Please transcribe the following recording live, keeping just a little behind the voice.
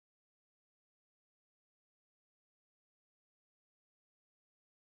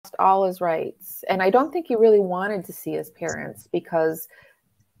lost all his rights. And I don't think he really wanted to see his parents, because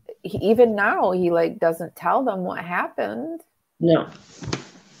even now he like doesn't tell them what happened. No.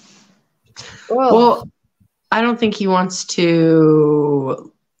 Ugh. Well, I don't think he wants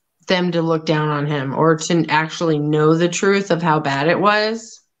them to look down on him or to actually know the truth of how bad it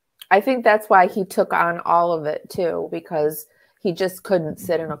was. I think that's why he took on all of it too, because he just couldn't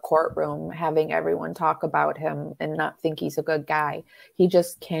sit in a courtroom having everyone talk about him and not think he's a good guy. He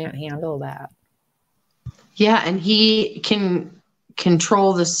just can't handle that. Yeah, and he can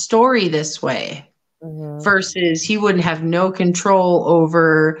control the story this way. Mm-hmm. Versus he wouldn't have no control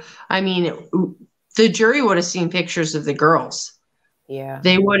over, I mean, the jury would have seen pictures of the girls. Yeah.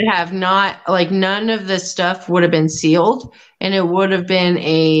 They would have not, like, none of this stuff would have been sealed, and it would have been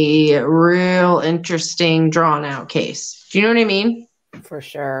a real interesting, drawn out case. Do you know what I mean? For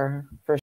sure. For